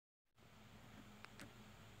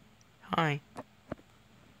Hi.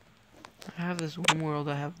 I have this one world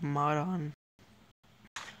I have a mod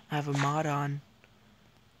on.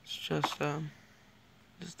 It's just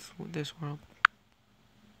this world.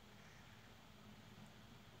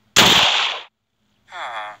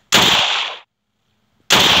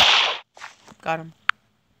 Got him.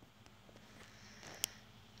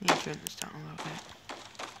 Let me turn this down a little bit.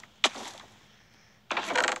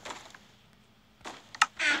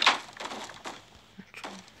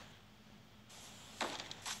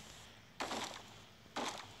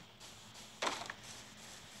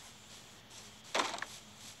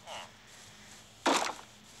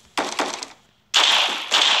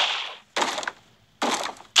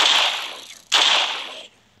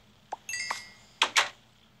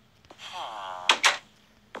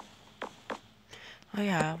 Oh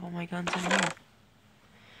yeah, I have all my guns in here.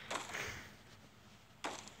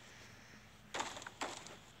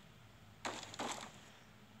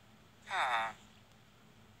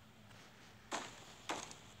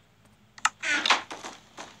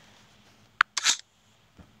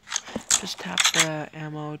 Just tap the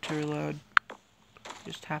ammo to reload.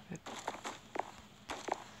 Just tap it.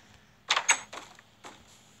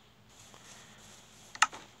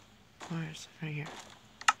 Where is it? Right here.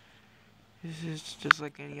 This is just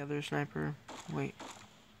like any other sniper. Wait.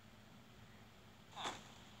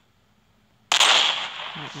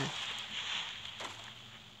 Right there.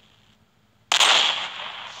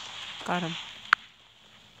 Got him.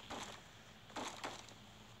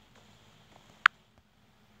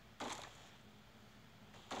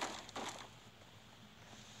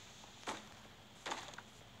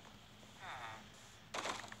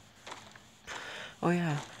 Oh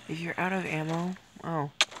yeah, if you're out of ammo,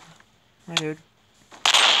 oh, my dude.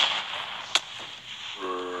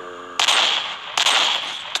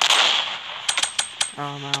 Oh,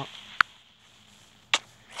 I'm out.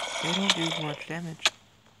 They don't do much damage.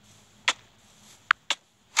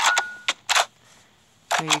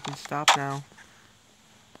 Okay, you can stop now.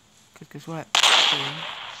 Cause guess what?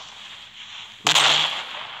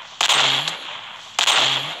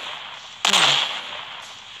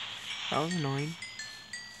 That was annoying.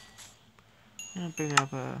 I'm gonna bring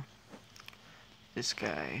up this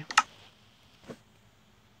guy.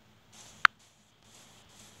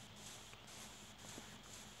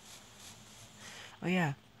 Oh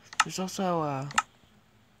yeah, there's also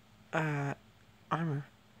armor.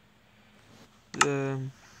 The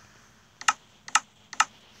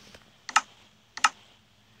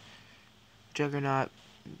Juggernaut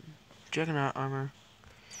armor.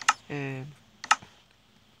 It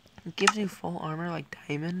gives you full armor like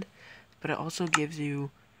diamond, but it also gives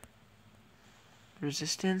you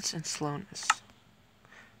resistance and slowness.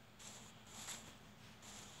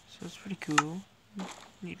 So it's pretty cool.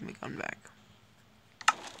 Need my gun back.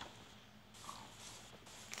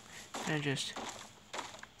 And I just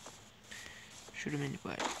shoot him in the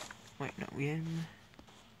butt. Wait, no, we didn't.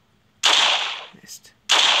 Missed.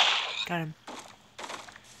 Got him.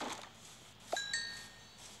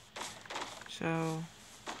 So,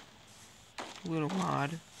 little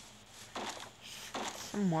mod.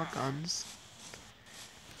 Some more guns.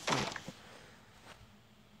 Wait.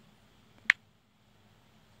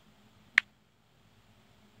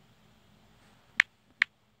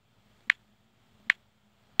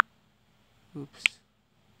 Oops.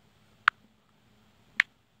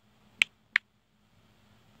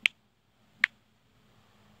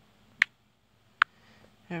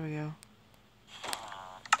 There we go.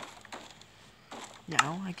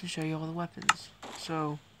 Now I can show you all the weapons.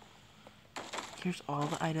 So, here's all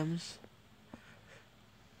the items.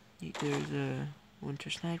 There's a winter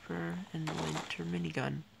sniper and a winter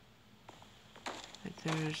minigun. Like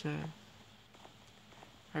there's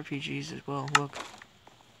RPGs as well. Look.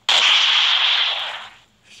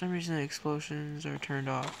 For some reason the explosions are turned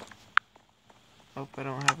off. Oh, I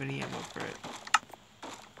don't have any ammo for it.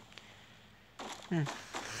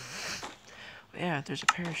 Yeah, there's a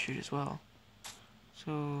parachute as well.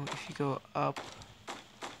 So if you go up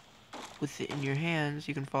with it in your hands,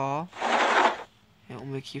 you can fall. It will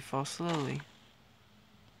make you fall slowly.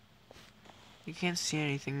 You can't see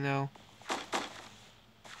anything though.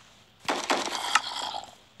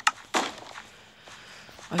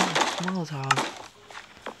 Oh yeah, Molotov.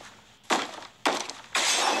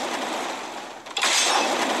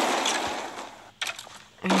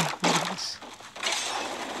 Oh yeah, look at this.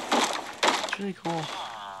 It's really cool.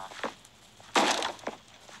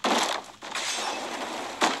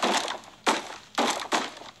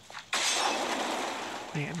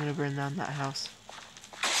 Wait, I'm gonna burn down that house.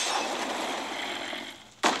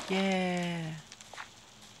 Yeah.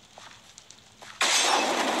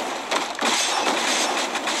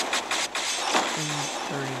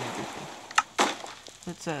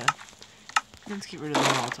 let's get rid of the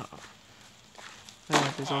Molotov.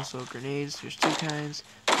 There's also grenades. There's two kinds.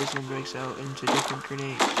 This one breaks out into different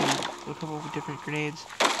grenades, a couple of different grenades.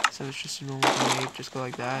 So it's just a normal grenade, just go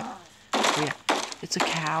like that. But yeah, it's a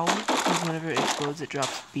cow, because whenever it explodes it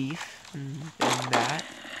drops beef, and that.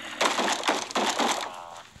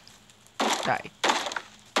 Die.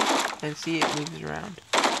 And see, it moves around.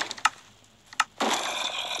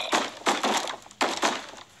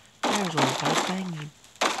 There's one without banging.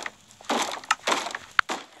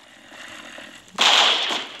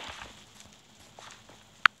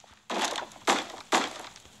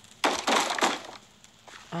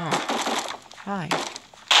 Oh, hi.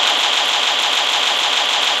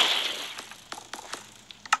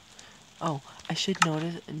 Oh, I should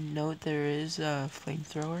note there is a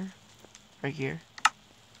flamethrower right here.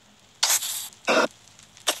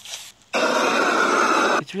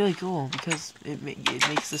 It's really cool because it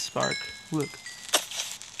makes the spark. Look.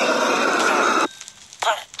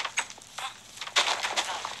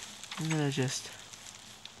 I'm gonna just...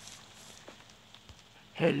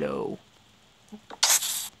 Hello.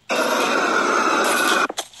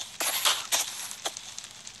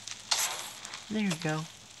 There you go.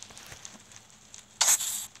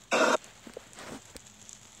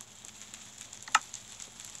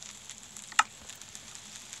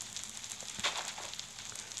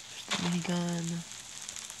 Minigun,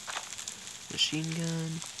 machine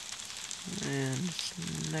gun, and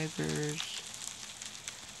snipers,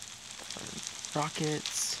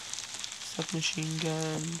 rockets, submachine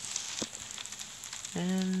guns,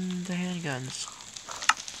 and the handguns.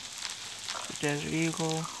 Desert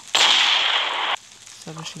Eagle,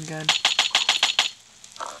 submachine gun,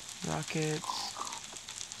 rockets,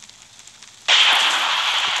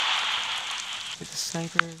 with the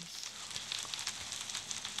snipers.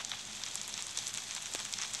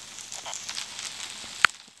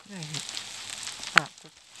 Ah,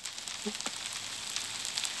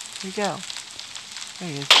 here we go. There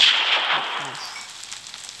he is. Nice.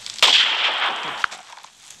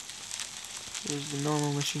 There's the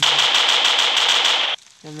normal machine gun.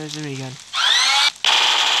 And there's the minigun.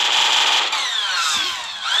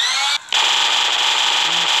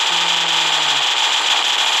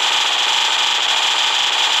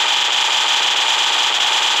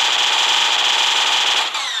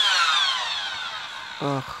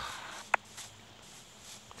 Ugh.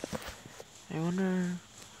 I wonder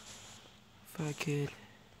if I could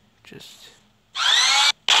just...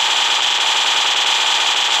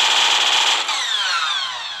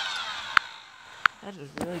 That is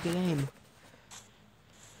really good aim.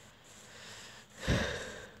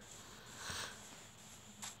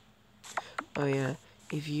 Oh yeah,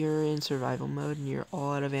 if you're in survival mode and you're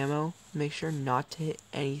all out of ammo, make sure not to hit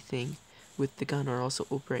anything with the gun or else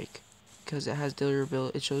it will break. Because it has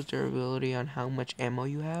durability, it shows durability on how much ammo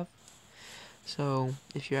you have. So,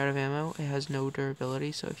 if you're out of ammo, it has no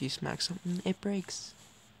durability, so if you smack something, it breaks.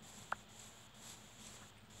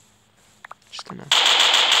 Just gonna...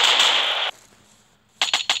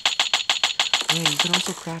 Yeah, you can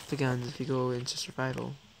also craft the guns if you go into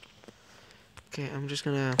survival. Okay, I'm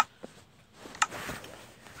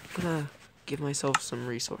gonna give myself some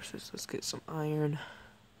resources. Let's get some iron.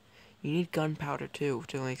 You need gunpowder too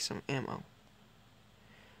to make some ammo.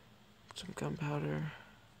 Some gunpowder.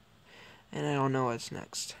 And I don't know what's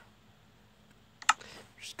next. I'm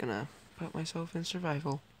just gonna put myself in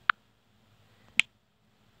survival.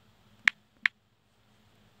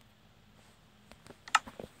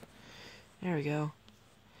 There we go.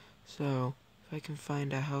 So, if I can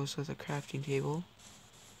find a house with a crafting table,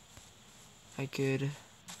 I could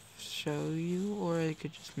show you, or I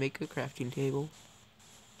could just make a crafting table.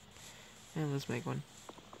 And let's make one.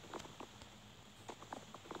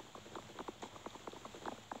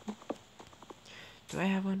 Do I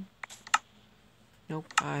have one? Nope,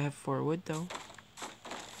 I have 4 wood though.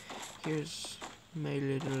 Here's my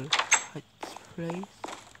little hut place.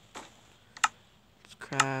 Let's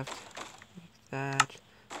craft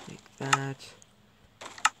like that,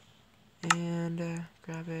 and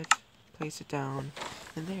grab it, place it down,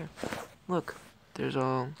 and there. Look,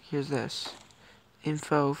 here's this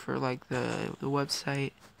info for like the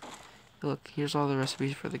website. Look, here's all the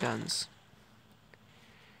recipes for the guns.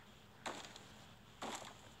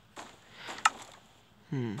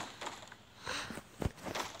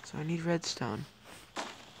 So I need redstone.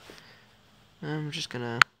 I'm just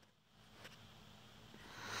gonna...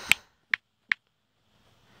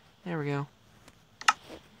 There we go.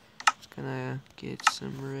 Just gonna get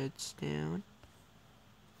some redstone.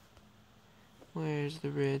 Where's the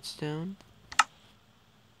redstone?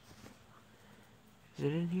 Is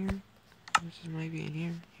it in here? This might be in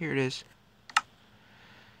here. Here it is.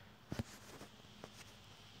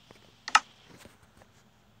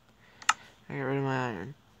 I got rid of my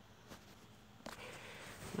iron.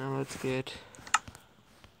 Now let's get...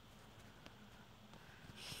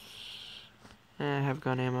 I have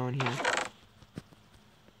gun ammo in here.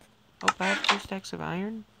 Oh, I have 2 stacks of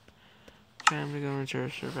iron. Time to go into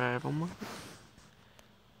survival mode.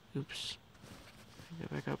 Oops. Go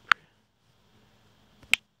back up.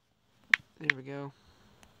 There we go.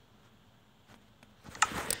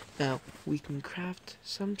 Now, we can craft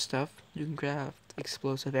some stuff. You can craft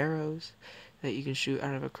explosive arrows that you can shoot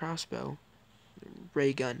out of a crossbow.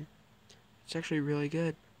 Ray gun. It's actually really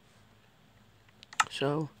good.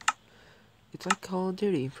 So, it's like Call of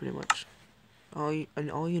Duty, pretty much. All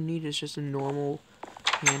you need is just a normal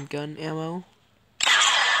handgun ammo.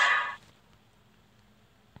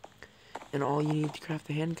 And all you need to craft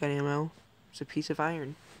the handgun ammo is a piece of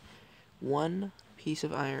iron. 1 piece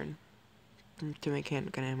of iron to make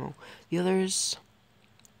handgun ammo. The others,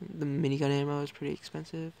 the minigun ammo is pretty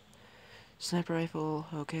expensive. Sniper rifle,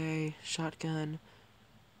 okay. Shotgun,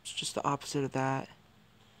 it's just the opposite of that.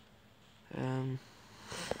 I'm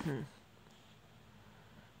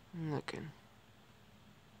looking.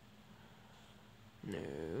 No.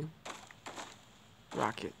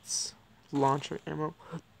 Rockets. Launcher ammo.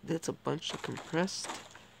 That's a bunch of compressed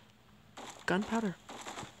gunpowder.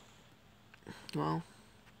 Well,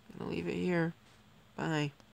 I'm gonna leave it here. Bye.